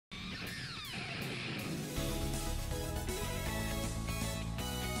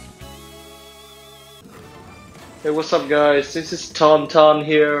Hey, what's up, guys? This is TonTon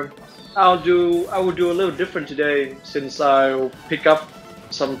here. I will do a little different today since I'll pick up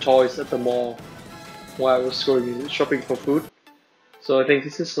some toys at the mall while I was going shopping for food. So I think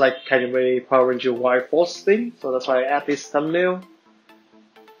this is like kind of a Power Ranger Wildforce thing. So that's why I add this thumbnail.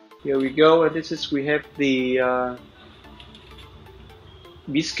 Here we go, and this is we have the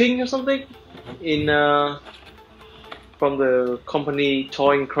Beast King or something in from the company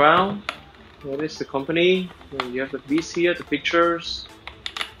Toy and Crown. What is the company? And you have the beast here, the pictures,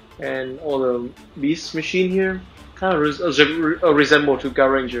 and all the beast machine here. Kind of resemble to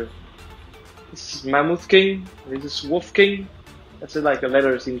Power Ranger. This is Mammoth King. This is Wolf King. That's like the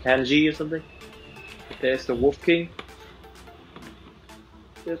letters in kanji or something. There's the Wolf King.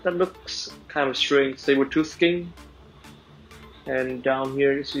 That looks kind of strange. Saber-Tooth King. And down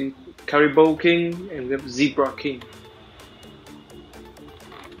here you see Caribou King, and we have Zebra King.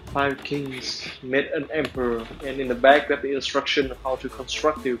 5 kings met an emperor, and in the back we have the instruction of how to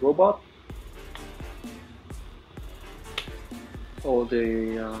construct the robot. Or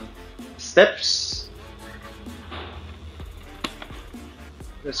the steps.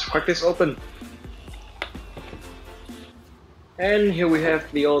 Let's crack this open. And here we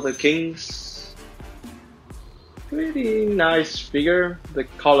have the other kings. Pretty nice figure. The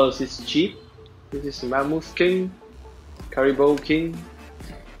colors is cheap. This is Mammoth King, Caribou King,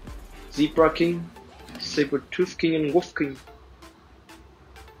 Zebra King, Saber-Tooth King, and Wolf King.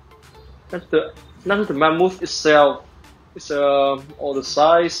 That's the mammoth itself. It's all the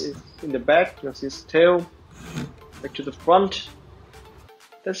size is in the back. That's his tail. Back to the front.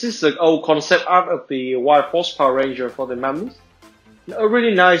 This is the old concept art of the Wildforce Power Ranger for the mammoth. A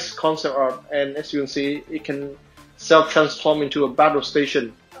really nice concept art, and as you can see, it can self-transform into a battle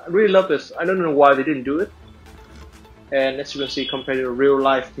station. I really love this. I don't know why they didn't do it. And as you can see, compared to real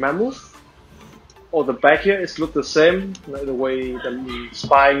life mammoth, or the back here, it looks the same, like the way the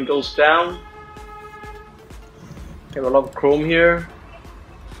spine goes down. Have a lot of chrome here.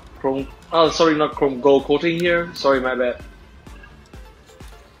 Chrome, oh sorry, not chrome, gold coating here. Sorry, my bad.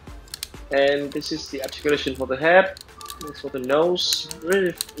 And this is the articulation for the head. This for the nose.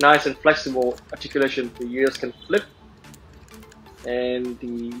 Really nice and flexible articulation. The ears can flip. And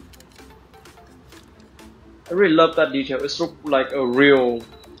I really love that detail. It looks like a real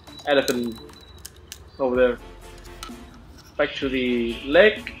elephant over there. Back to the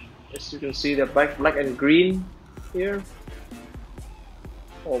leg. As you can see, they're black and green here.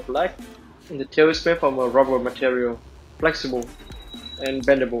 All black. And the tail is made from a rubber material. Flexible and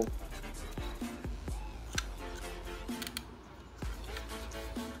bendable.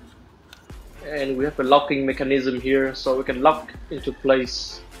 And we have a locking mechanism here, so we can lock into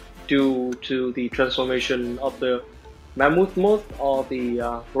place due to the transformation of the mammoth mode or the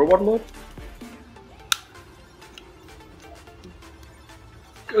robot mode.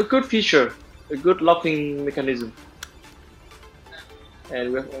 A good feature, a good locking mechanism.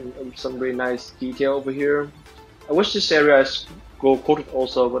 And we have some very nice detail over here. I wish this area is gold coated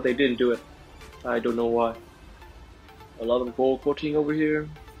also, but they didn't do it. I don't know why. A lot of gold coating over here.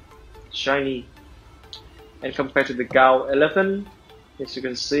 Shiny. And compared to the Gao elephant, as you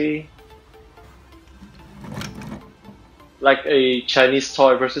can see, like a Chinese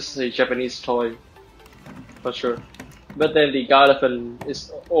toy versus a Japanese toy, for sure. But then the Gao elephant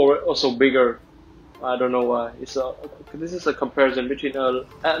is also bigger. I don't know why. This is a comparison between an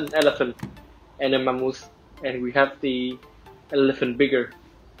elephant and a mammoth, and we have the elephant bigger.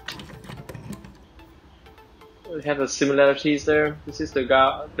 We have the similarities there. This is the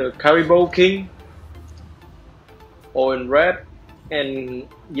Caribou King, all in red and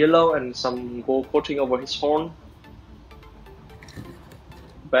yellow, and some gold coating over his horn.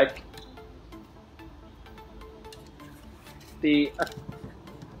 Back. The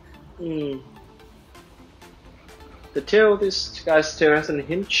tail. This guy's tail has a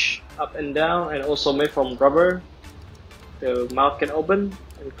hinge up and down, and also made from rubber. The mouth can open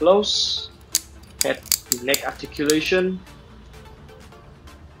and close. Head. The neck articulation.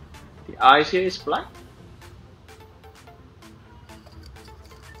 The eyes here is black.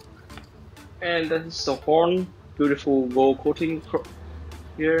 And that is the horn. Beautiful gold coating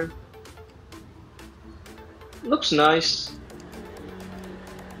here. Looks nice.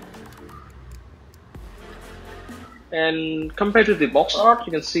 And compared to the box art,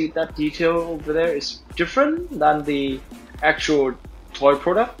 you can see that detail over there is different than the actual toy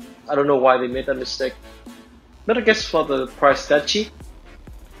product. I don't know why they made that mistake. But I guess for the price that cheap,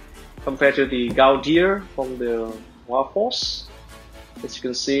 compared to the Gao deer from the Wildforce, as you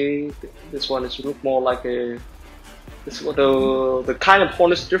can see, this one is look more like a. The kind of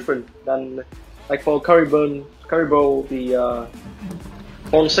horn is different than Like for Caribou, the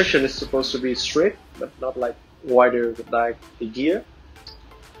horn section is supposed to be straight, but not like wider like the gear.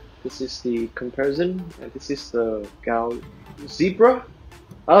 This is the comparison, and this is the Zebra.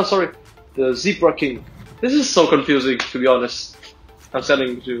 Oh, sorry, the Zebra King. This is so confusing, to be honest. I'm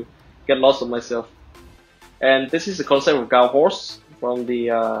starting to get lost of myself. And this is the concept of Wildforce from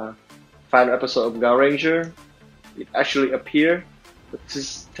the final episode of Ranger. It actually appeared. But this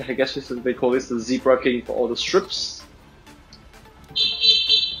is, I guess they call this the Zebra King for all the strips.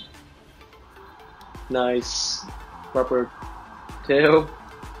 Nice rubber tail.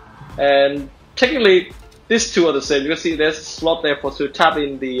 And technically, these two are the same. You can see there's a slot there for to tap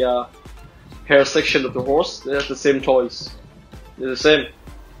in the hair section of the horse. They have the same toys. They're the same,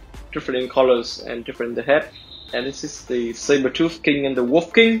 different in colors and different in the head. And this is the Saber-Tooth King and the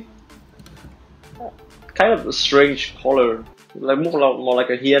Wolf King. Kind of a strange color, like more like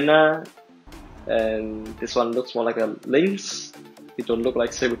a hyena. And this one looks more like a lynx. It don't look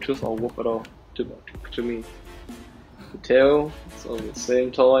like Saber-Tooth or Wolf at all to me. The tail, so the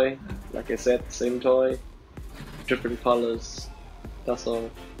same toy, like I said, same toy, different colors, that's all.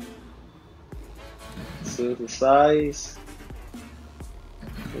 So the size,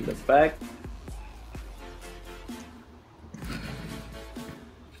 in the back,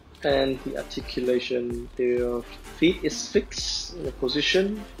 and the articulation, the feet is fixed in a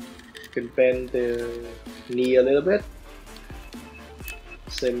position, you can bend the knee a little bit,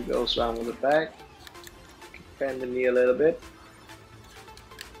 same goes around with the back. Bend the knee a little bit,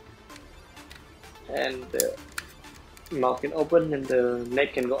 and the mouth can open and the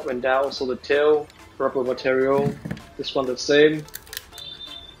neck can go up and down. So the tail, rubber material, this one the same.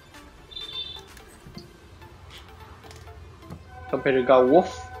 Compared to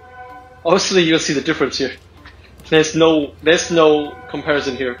Wolf, obviously you'll see the difference here. There's no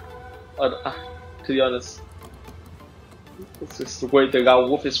comparison here. To be honest, it's just the way the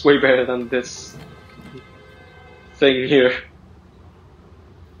Wolf is way better than this thing here.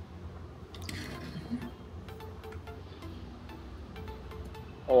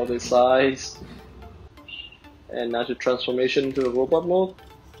 All the size. And now to transformation to the robot mode.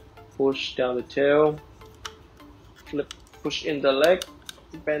 Push down the tail. Flip, push in the leg.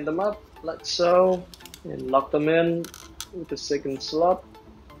 Bend them up like so. And lock them in with the second slot.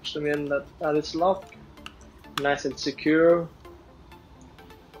 Push them in, that is locked. Nice and secure.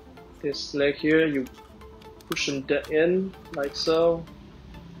 This leg here, you push them in like so.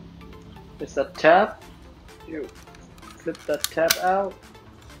 There's that tab. You flip that tab out.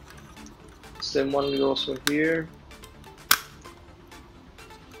 Same one goes from here.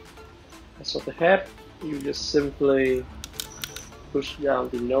 As for the head, you just simply push down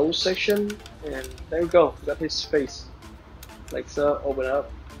the nose section, and there we go. Got his face. Like so. Open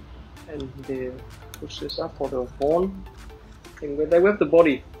up, and then push this up for the horn. And then we have the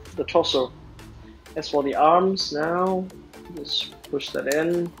body, the torso. As for the arms now, just push that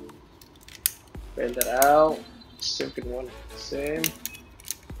in, bend that out, second one, same.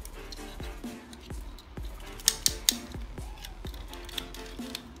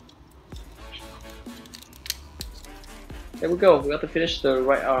 There we go, we got to finish the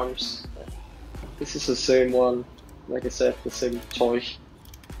right arms. This is the same one, like I said, the same toy.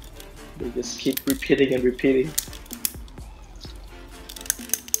 They just keep repeating and repeating.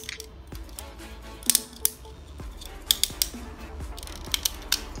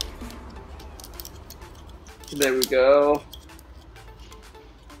 There we go.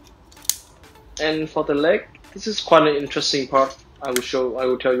 And for the leg, this is quite an interesting part. I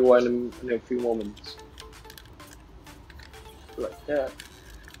will tell you why in a few moments. Like that.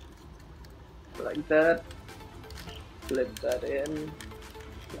 Like that. Flip that in.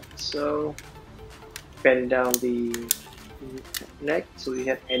 Like so. Bend down the neck so you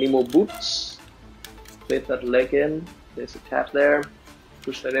have animal boots. Flip that leg in. There's a tab there.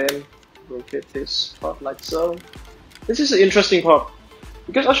 Push that in. Rotate this part like so. This is an interesting part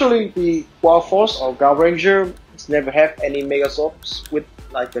because actually the Wildforce or Ranger never have any Megazords with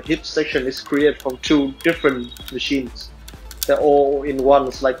like the hip section is created from two different machines. They're all in one.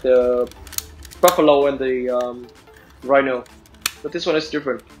 It's like the Buffalo and the Rhino, but this one is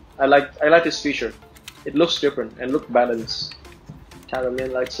different. I like this feature. It looks different and look balanced. Tap them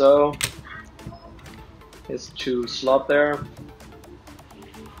in like so. There's two slot there.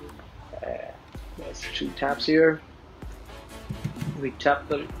 There's two taps here. We tap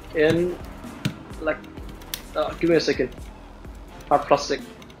them in like, give me a second. Hard plastic.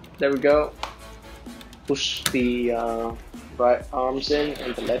 There we go. Push the right arms in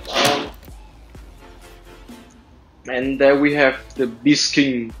and the left arm. And there we have the Beast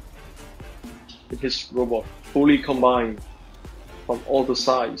King. in his robot, fully combined from all the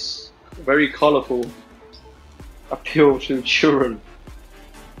sides, very colorful, appeal to children.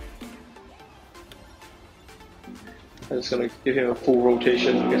 I'm just gonna give him a full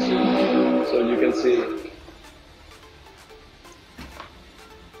rotation so you can see.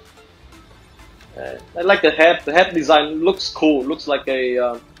 I like the head. The head design looks cool. Looks like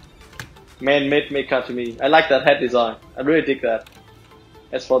a man-made mecha to me. I like that head design. I really dig that.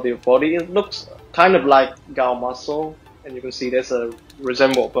 As for the body, it looks kind of like Gao muscle, and you can see there's a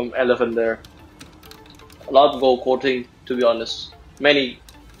resemblance from elephant there. A lot of gold coating, to be honest. Many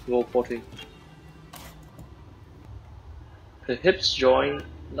gold coating. The hips joint,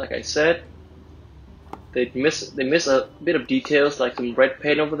 like I said, they miss a bit of details, like some red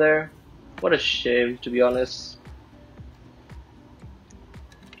paint over there. What a shame, to be honest.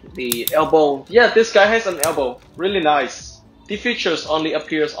 The elbow, yeah, this guy has an elbow, really nice. The features only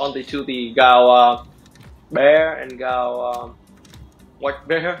appears only to the Gao bear and Gao white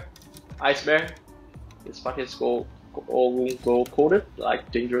bear, ice bear. This part is gold coated,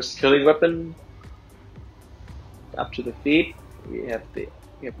 like dangerous killing weapon. Up to the feet, we have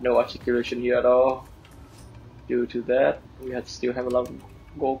no articulation here at all. Due to that, we still have a lot of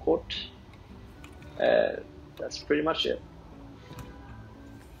gold coat. That's pretty much it.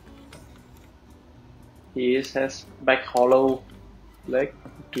 He has back hollow leg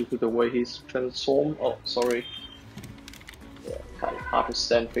due to the way he's transformed. Oh, sorry. Yeah, kind of hard to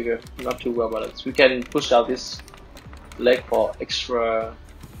stand figure. Not too well balanced. We can push out this leg for extra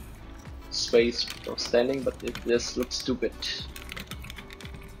space for standing, but it just looks stupid.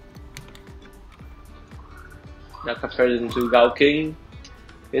 Now comparison to Gao King,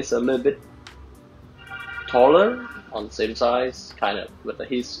 it's a little bit taller, on the same size, kind of, but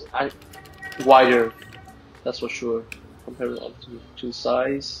he's wider, that's for sure, compared to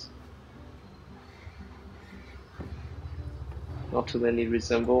size. Not too many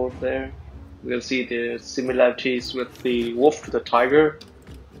resemble there. We can see the similarities with the wolf to the tiger.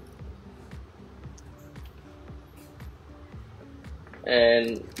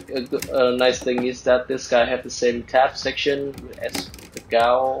 And a nice thing is that this guy has the same tab section as the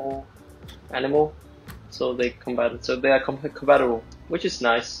Gao animal. So they are compatible, which is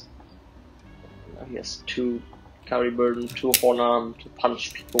nice. Now he has two carry burden, two horn arm to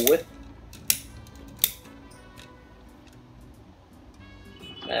punch people with,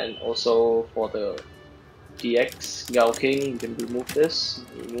 and also for the DX Gao King, you can remove this,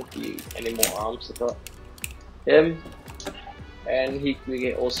 remove the animal arms about him, and we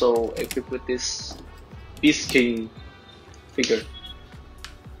can also equip with this Beast King figure.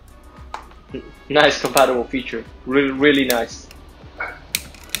 Nice compatible feature, really nice.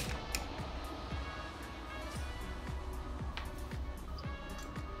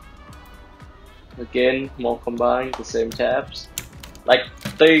 Again, more combined, the same tabs. Like,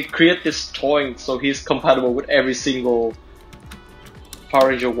 they create this toy so he's compatible with every single Power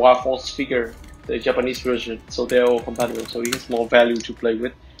Ranger Wildforce figure, the Japanese version, so they're all compatible, so he has more value to play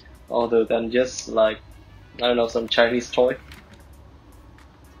with other than just like, I don't know, some Chinese toy.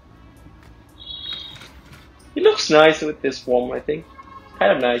 He looks nice with this form, I think.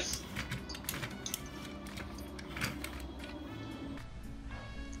 Kind of nice.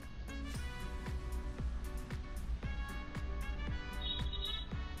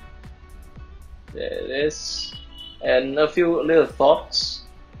 There it is. And a few little thoughts.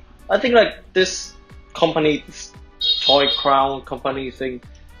 I think like this company, this toy crown company thing,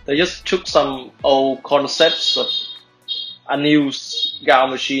 they just took some old concepts of unused Gao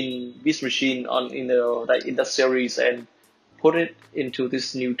machine, Beast machine in the series and put it into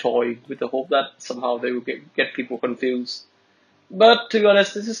this new toy with the hope that somehow they will get people confused. But to be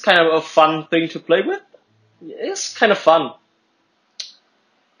honest, this is kind of a fun thing to play with. It's kind of fun.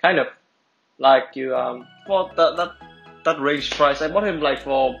 Kind of. Like you for that range price, I bought him like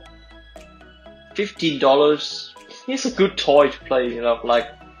for $15. He's a good toy to play, you know, like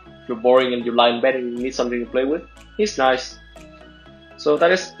if you're boring and you lie in bed and you need something to play with. He's nice. So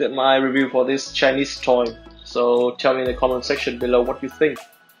that is my review for this Chinese toy. So tell me in the comment section below what you think.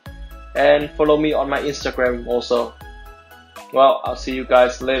 And follow me on my Instagram also. Well, I'll see you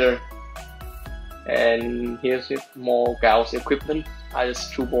guys later. And here's it, more Gao's equipment. I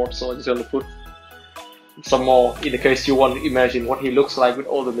just too bored, so I'm just gonna put some more in the case you want to imagine what he looks like with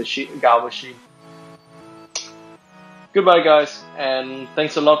all the Gao machine. Goodbye guys, and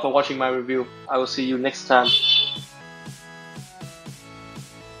thanks a lot for watching my review. I will see you next time.